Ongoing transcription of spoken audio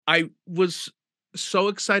I was so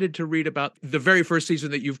excited to read about the very first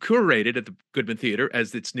season that you've curated at the Goodman Theatre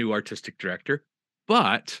as its new artistic director,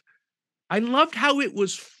 but I loved how it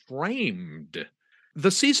was framed.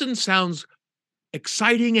 The season sounds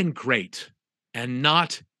exciting and great and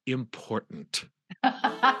not important.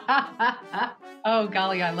 Oh,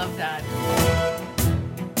 golly, I love that.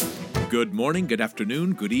 Good morning, good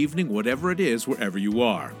afternoon, good evening, whatever it is, wherever you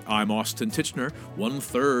are. I'm Austin Titchener,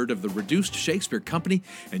 1/3 of the Reduced Shakespeare Company,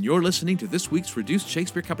 and you're listening to this week's Reduced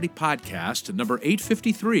Shakespeare Company podcast, number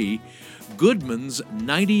 853, Goodman's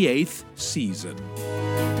 98th season.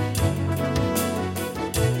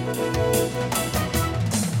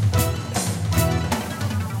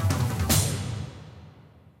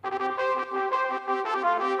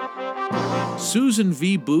 Susan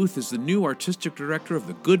V. Booth is the new artistic director of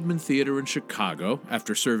the Goodman Theatre in Chicago,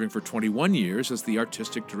 after serving for 21 years as the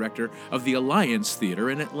artistic director of the Alliance Theatre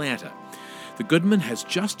in Atlanta. The Goodman has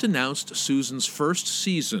just announced Susan's first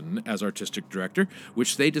season as artistic director,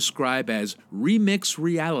 which they describe as remix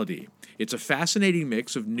reality. It's a fascinating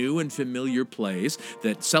mix of new and familiar plays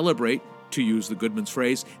that celebrate, to use the Goodman's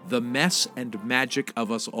phrase, the mess and magic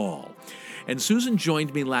of us all. And Susan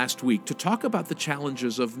joined me last week to talk about the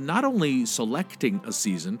challenges of not only selecting a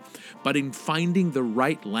season, but in finding the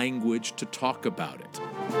right language to talk about it.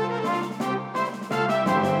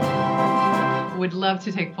 Would love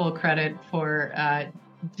to take full credit for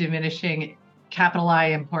diminishing capital I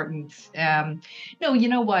importance. No, you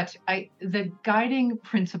know what? The guiding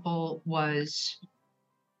principle was,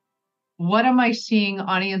 what am I seeing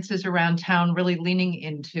audiences around town really leaning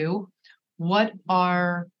into? What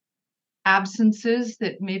are absences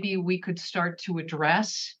that maybe we could start to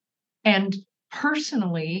address? And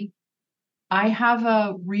personally, I have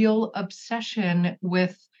a real obsession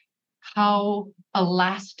with how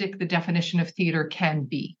elastic the definition of theater can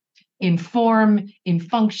be, in form, in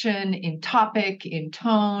function, in topic, in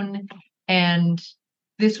tone. And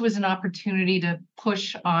this was an opportunity to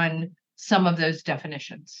push on some of those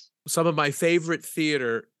definitions. Some of my favorite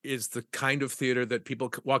theater is the kind of theater that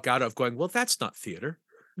people walk out of going, well, that's not theater.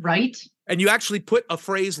 Right. And you actually put a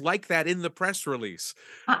phrase like that in the press release.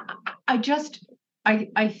 I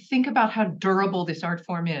think about how durable this art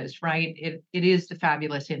form is, right? It is the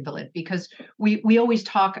fabulous invalid, because we always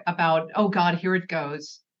talk about, oh God, here it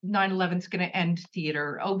goes. 9/11's going to end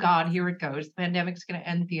theater. Oh God, here it goes. The pandemic's going to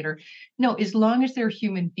end theater. No, as long as they're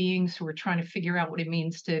human beings who are trying to figure out what it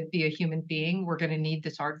means to be a human being, we're going to need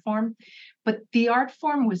this art form. But the art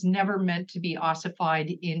form was never meant to be ossified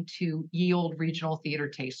into ye olde regional theater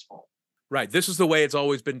tasteful. Right. This is the way it's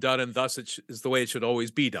always been done, and thus it is the way it should always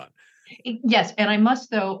be done. Yes, and I must,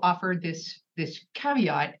 though, offer this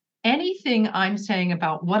caveat. Anything I'm saying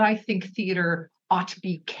about what I think theater ought to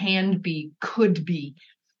be, can be, could be,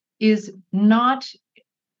 is not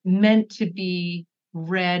meant to be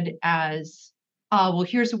read as, well,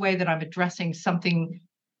 here's a way that I'm addressing something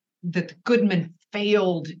that the Goodman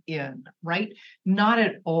failed in, right? Not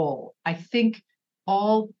at all. I think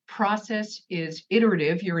all process is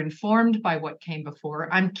iterative. You're informed by what came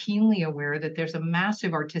before. I'm keenly aware that there's a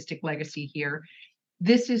massive artistic legacy here.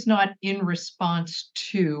 This is not in response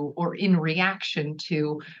to or in reaction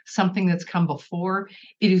to something that's come before.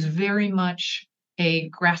 It is very much a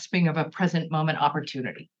grasping of a present moment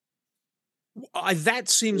opportunity. That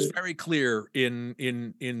seems very clear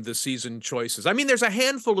in the season choices. I mean, there's a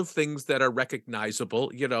handful of things that are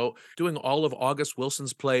recognizable, doing all of August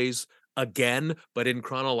Wilson's plays again, but in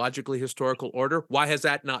chronologically historical order. Why has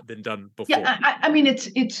that not been done before? Yeah, I mean,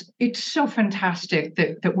 it's so fantastic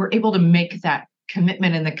that we're able to make that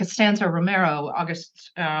commitment. And the Costanza Romero,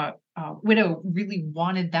 August's widow, really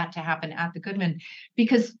wanted that to happen at the Goodman,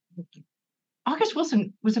 because August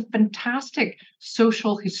Wilson was a fantastic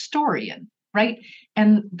social historian, right?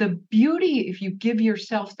 And the beauty, if you give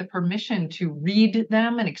yourself the permission to read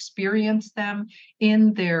them and experience them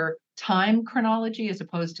in their time chronology as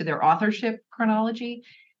opposed to their authorship chronology,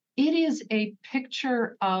 it is a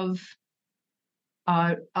picture of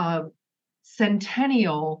a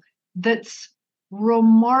centennial that's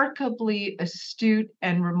remarkably astute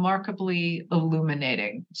and remarkably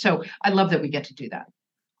illuminating. So I love that we get to do that.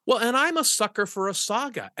 Well, and I'm a sucker for a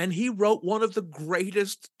saga, and he wrote one of the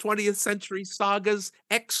greatest 20th century sagas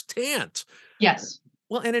extant. Yes.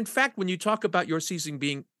 Well, and in fact, when you talk about your season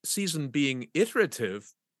being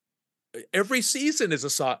iterative, every season is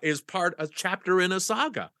a chapter in a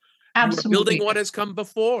saga. Absolutely. You are building what has come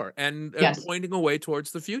before and pointing away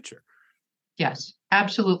towards the future. Yes,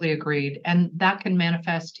 absolutely agreed. And that can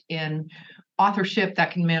manifest in authorship,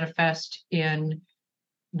 that can manifest in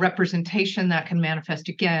representation, that can manifest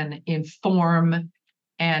again in form.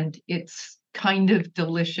 And it's kind of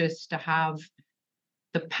delicious to have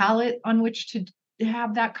the palate on which to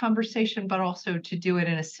have that conversation, but also to do it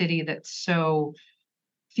in a city that's so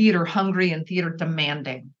theater hungry and theater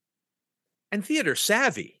demanding And theater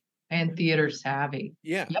savvy. and theater savvy.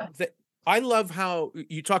 Yeah. Yep. I love how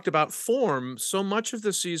you talked about form. So much of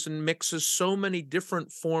the season mixes so many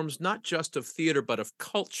different forms, not just of theater, but of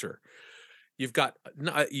culture. You've got,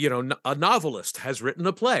 a novelist has written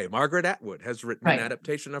a play. Margaret Atwood has written an Right.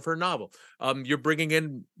 adaptation of her novel. You're bringing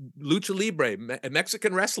in lucha libre,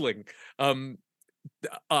 Mexican wrestling. In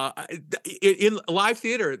live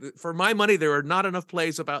theater, for my money, there are not enough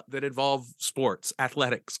plays that involve sports,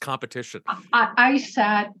 athletics, competition. I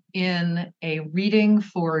sat in a reading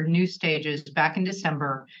for New Stages back in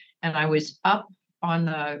December, and I was up on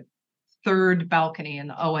the third balcony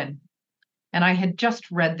in Owen. And I had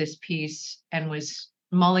just read this piece and was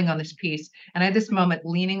mulling on this piece. And I had this moment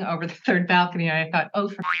leaning over the third balcony, and I thought, oh,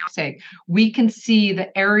 for fuck's sake, we can see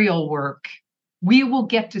the aerial work. We will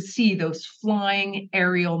get to see those flying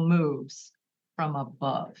aerial moves from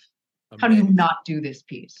above. How do you not do this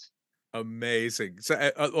piece? Amazing. So,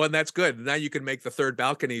 and that's good. Now you can make the third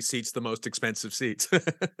balcony seats the most expensive seats.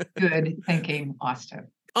 Good thinking, Austin.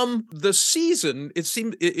 The season, it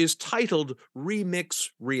seems, is titled Remix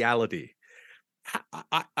Reality.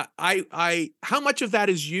 How much of that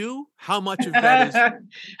is you? How much of that is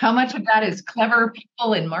how much of that is clever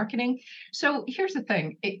people in marketing? So here's the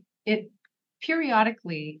thing. It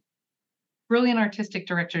periodically, brilliant artistic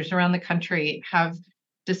directors around the country have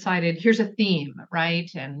decided here's a theme, right?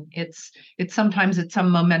 And it's sometimes at some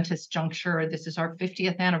momentous juncture. This is our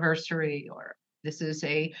 50th anniversary, or this is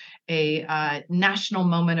a national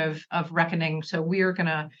moment of reckoning. So we're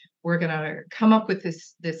gonna come up with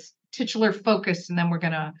this titular focus, and then we're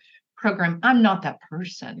gonna program. I'm not that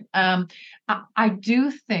person. I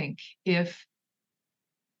do think if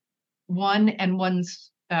one and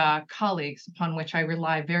one's colleagues, upon which I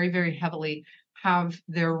rely very, very heavily, have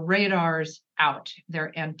their radars out,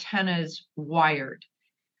 their antennas wired,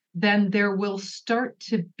 then there will start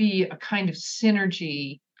to be a kind of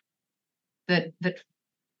synergy that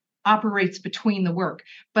operates between the work.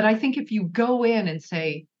 But I think if you go in and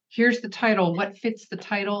say, here's the title, what fits the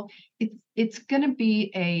title, it's going to be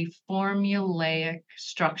a formulaic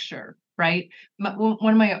structure, right?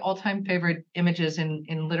 One of my all-time favorite images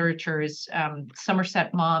in literature is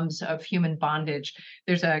Somerset Maugham of Human Bondage.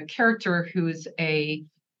 There's a character he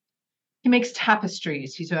makes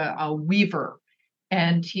tapestries. He's a weaver.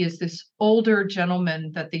 And he is this older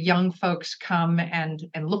gentleman that the young folks come and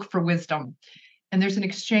look for wisdom. And there's an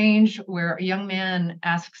exchange where a young man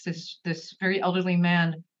asks this very elderly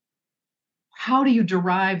man, how do you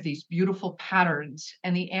derive these beautiful patterns?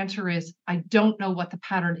 And the answer is, I don't know what the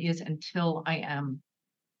pattern is until I am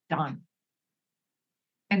done.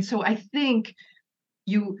 And so I think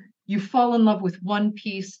you fall in love with one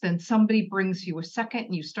piece, then somebody brings you a second,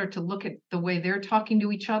 and you start to look at the way they're talking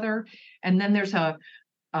to each other. And then there's a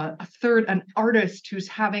third, an artist who's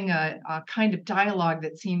having a kind of dialogue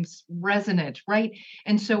that seems resonant, right?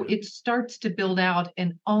 And so it starts to build out,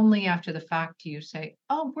 and only after the fact do you say,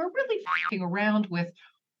 oh, we're really fucking around with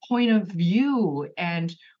point of view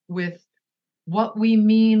and with what we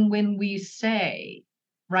mean when we say,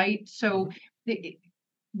 right? So the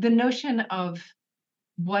notion of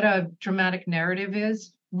what a dramatic narrative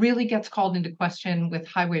is really gets called into question with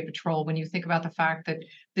Highway Patrol when you think about the fact that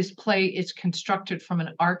this play is constructed from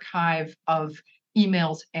an archive of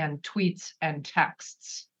emails and tweets and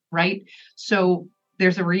texts, right? So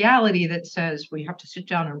there's a reality that says, well, you have to sit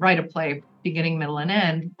down and write a play, beginning, middle, and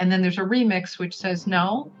end. And then there's a remix which says,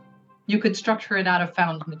 no, you could structure it out of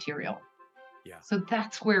found material. Yeah. So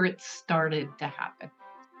that's where it started to happen.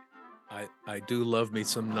 I do love me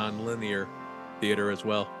some nonlinear theater as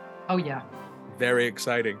well. Oh, yeah. Very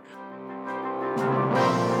exciting.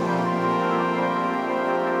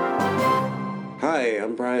 Hi,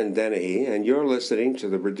 I'm Brian Dennehy, and you're listening to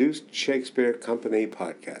the Reduced Shakespeare Company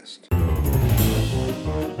podcast.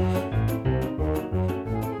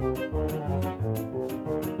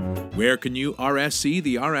 Where can you RSC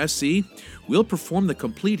the RSC? We'll perform the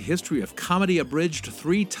complete history of Comedy Abridged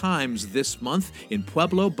 3 times this month in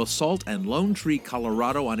Pueblo, Basalt, and Lone Tree,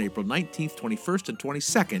 Colorado on April 19th, 21st, and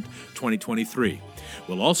 22nd, 2023.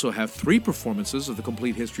 We'll also have 3 performances of the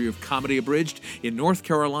complete history of Comedy Abridged in North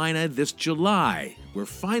Carolina this July. We're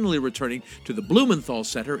finally returning to the Blumenthal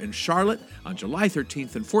Center in Charlotte on July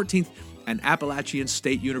 13th and 14th, and Appalachian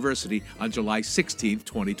State University on July 16,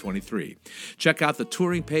 2023. Check out the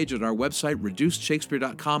touring page at our website,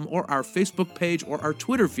 reducedshakespeare.com, or our Facebook page or our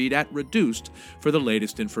Twitter feed at Reduced for the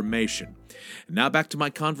latest information. And now back to my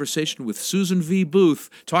conversation with Susan V. Booth,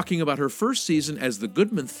 talking about her first season as the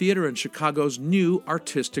Goodman Theatre in Chicago's new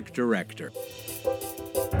artistic director.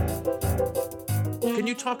 Can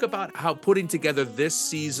you talk about how putting together this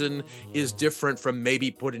season is different from maybe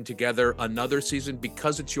putting together another season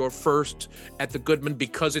because it's your first at the Goodman,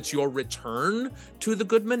 because it's your return to the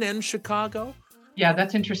Goodman and Chicago? Yeah,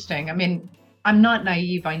 that's interesting. I mean, I'm not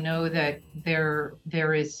naive. I know that there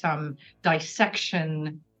is some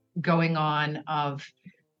dissection going on of,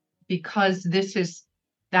 because this is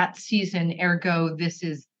that season, ergo this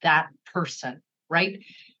is that person, right?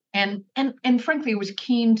 And frankly, I was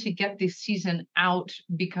keen to get this season out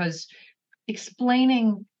because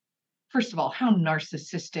explaining, first of all, how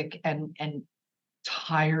narcissistic and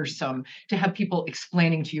tiresome to have people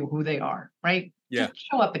explaining to you who they are, right? Yeah. Just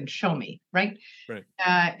show up and show me, right? Right.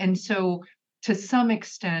 And so to some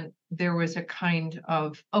extent, there was a kind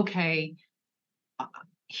of, okay,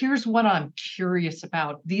 here's what I'm curious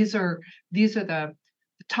about. These are the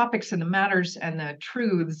topics and the matters and the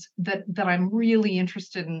truths that I'm really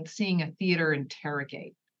interested in seeing a theater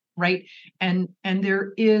interrogate, right? And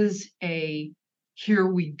there is a here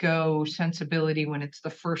we go sensibility when it's the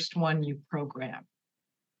first one you program,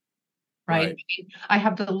 right? I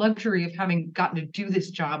have the luxury of having gotten to do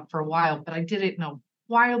this job for a while, but I did it in a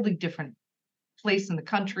wildly different place in the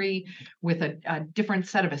country with a different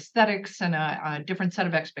set of aesthetics and a different set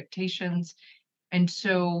of expectations. And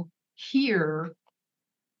so here,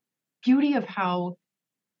 beauty of how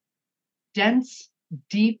dense,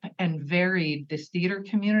 deep, and varied this theater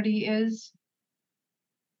community is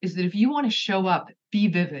that if you want to show up, be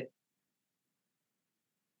vivid.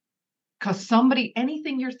 Because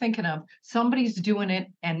anything you're thinking of, somebody's doing it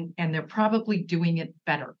and they're probably doing it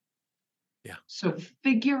better. Yeah. So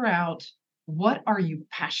figure out, what are you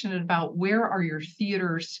passionate about? Where are your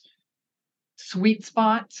theater's sweet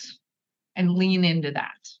spots? And lean into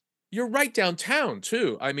that. You're right downtown,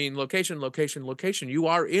 too. I mean, location. You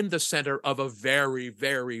are in the center of a very,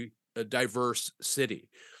 very diverse city.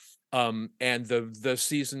 And the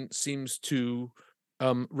season seems to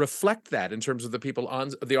reflect that in terms of the people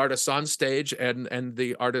the artists on stage and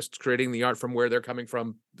the artists creating the art from where they're coming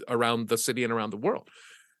from around the city and around the world,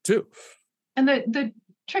 too. And the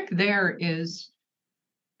trick there is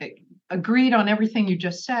agreed on everything you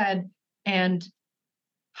just said. And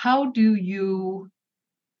how do you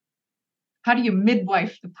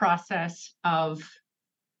midwife the process of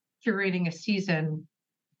curating a season,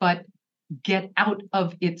 but get out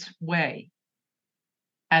of its way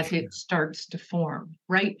as it starts to form,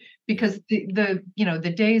 right? Because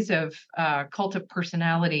the days of cult of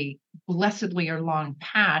personality blessedly are long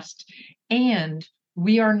past, and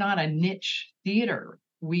we are not a niche theater.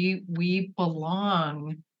 We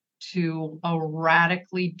belong to a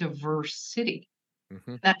radically diverse city.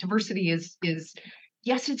 Mm-hmm. That diversity is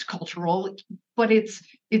yes, it's cultural, but it's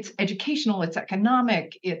educational, it's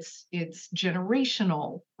economic, it's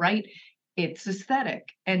generational, right? It's aesthetic.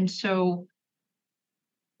 And so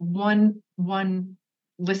one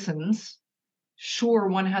listens, sure,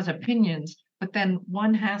 one has opinions, but then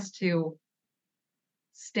one has to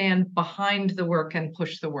stand behind the work and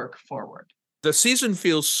push the work forward. The season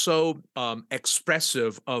feels so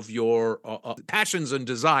expressive of your passions and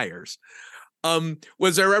desires.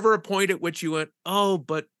 Was there ever a point at which you went, oh,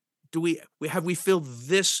 but have we filled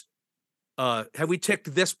this? Have we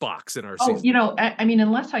ticked this box in our season? I mean,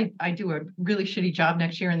 unless I do a really shitty job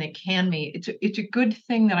next year and they can me, it's a good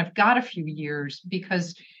thing that I've got a few years,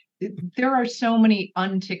 because there are so many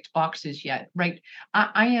unticked boxes yet, right?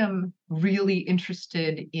 I am really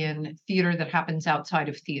interested in theater that happens outside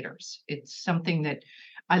of theaters. It's something that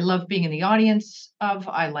I love being in the audience of.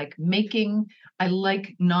 I like making. I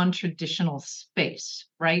like non-traditional space,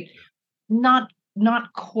 right? Not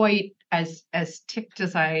quite as ticked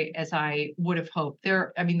as I would have hoped.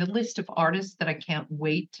 The list of artists that I can't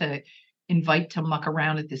wait to invite to muck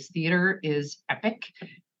around at this theater is epic.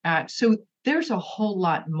 So there's a whole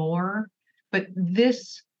lot more, but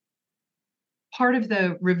this part of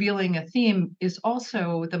the revealing a theme is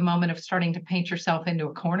also the moment of starting to paint yourself into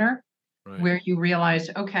a corner, right, where you realize,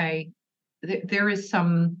 okay, there is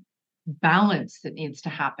some balance that needs to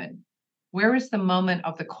happen. Where is the moment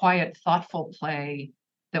of the quiet, thoughtful play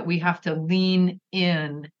that we have to lean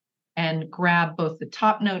in and grab both the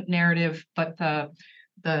top note narrative, but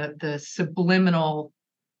the subliminal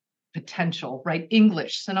potential, right?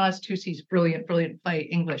 English, Sanaz Tusi's brilliant play,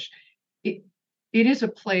 English. it is a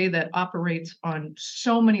play that operates on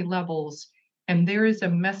so many levels, and there is a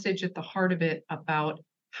message at the heart of it about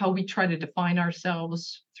how we try to define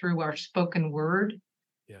ourselves through our spoken word,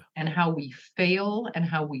 and how we fail and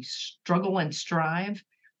how we struggle and strive,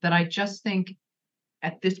 that I just think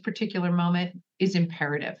at this particular moment is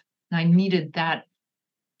imperative. And I needed that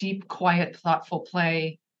deep, quiet, thoughtful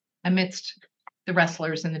play amidst the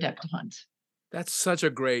wrestlers and the debutantes. That's such a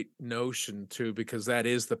great notion too, because that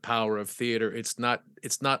is the power of theater. It's not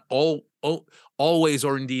always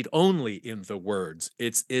or indeed only in the words.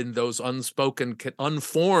 It's in those unspoken,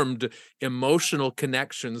 unformed emotional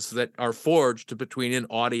connections that are forged between an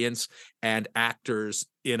audience and actors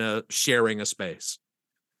in sharing a space.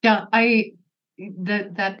 Yeah,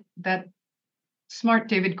 that smart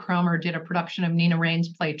David Cromer did a production of Nina Rain's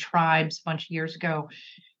play Tribes a bunch of years ago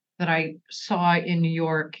that I saw in New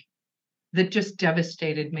York, that just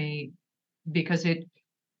devastated me, because it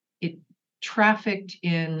trafficked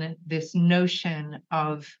in this notion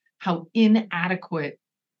of how inadequate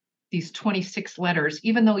these 26 letters,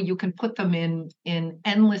 even though you can put them in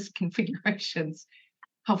endless configurations,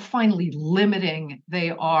 how finely limiting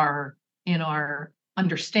they are in our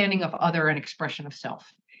understanding of other and expression of self.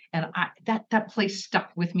 And that play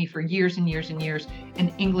stuck with me for years and years and years,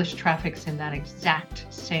 and English traffics in that exact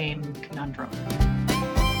same conundrum.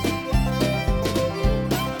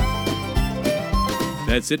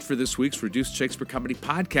 That's it for this week's Reduced Shakespeare Company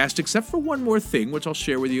podcast, except for one more thing, which I'll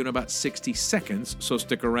share with you in about 60 seconds, so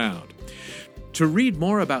stick around. To read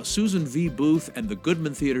more about Susan V. Booth and the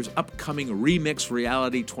Goodman Theatre's upcoming Remix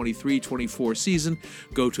Reality 23-24 season,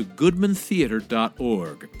 go to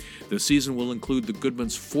goodmantheatre.org. The season will include the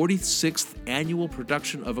Goodman's 46th annual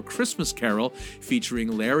production of A Christmas Carol,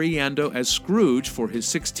 featuring Larry Yando as Scrooge for his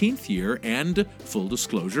 16th year and, full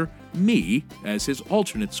disclosure, me as his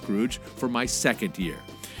alternate Scrooge for my second year.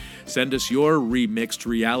 Send us your remixed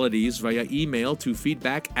realities via email to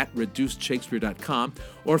feedback@reducedshakespeare.com,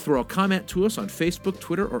 or throw a comment to us on Facebook,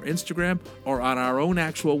 Twitter, or Instagram, or on our own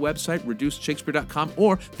actual website, reducedshakespeare.com,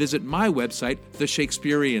 or visit my website,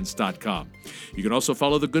 theshakespeareans.com. You can also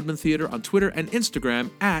follow the Goodman Theatre on Twitter and Instagram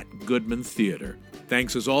 @Goodman Theatre.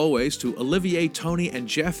 Thanks as always to Olivier, Tony, and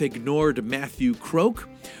Jeff Ignored Matthew Croak.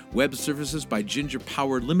 Web services by Ginger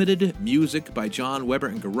Power Limited. Music by John Weber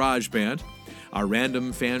and GarageBand. Our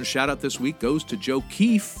random fan shout-out this week goes to Joe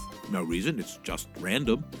Keefe. No reason, it's just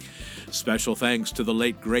random. Special thanks to the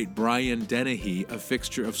late, great Brian Dennehy, a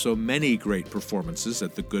fixture of so many great performances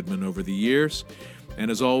at the Goodman over the years. And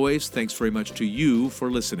as always, thanks very much to you for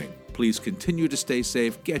listening. Please continue to stay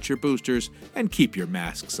safe, get your boosters, and keep your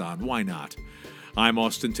masks on. Why not? I'm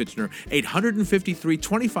Austin Titchener, 853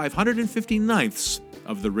 2559ths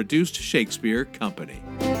of the Reduced Shakespeare Company.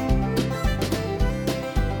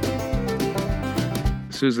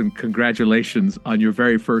 Susan, congratulations on your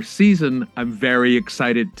very first season. I'm very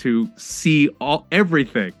excited to see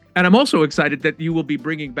everything. And I'm also excited that you will be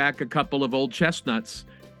bringing back a couple of old chestnuts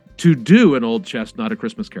to do an old chestnut, A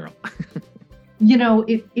Christmas Carol. You know,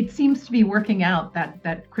 it seems to be working out,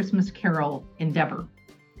 that Christmas Carol endeavor.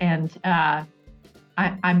 And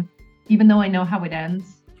I'm, even though I know how it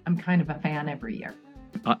ends, I'm kind of a fan every year.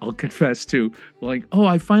 I'll confess too,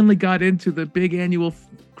 I finally got into the big annual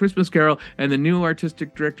Christmas Carol, and the new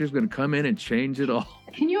artistic director is going to come in and change it all.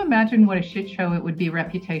 Can you imagine what a shit show it would be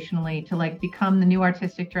reputationally to become the new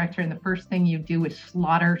artistic director, and the first thing you do is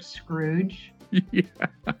slaughter Scrooge? Yeah.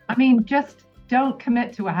 I mean, just don't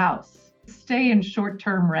commit to a house. Stay in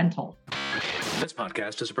short-term rental. This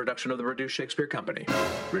podcast is a production of the Reduced Shakespeare Company,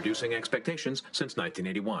 reducing expectations since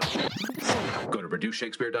 1981. Go to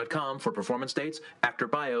reducedshakespeare.com for performance dates, actor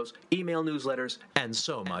bios, email newsletters, and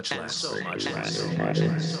so much less.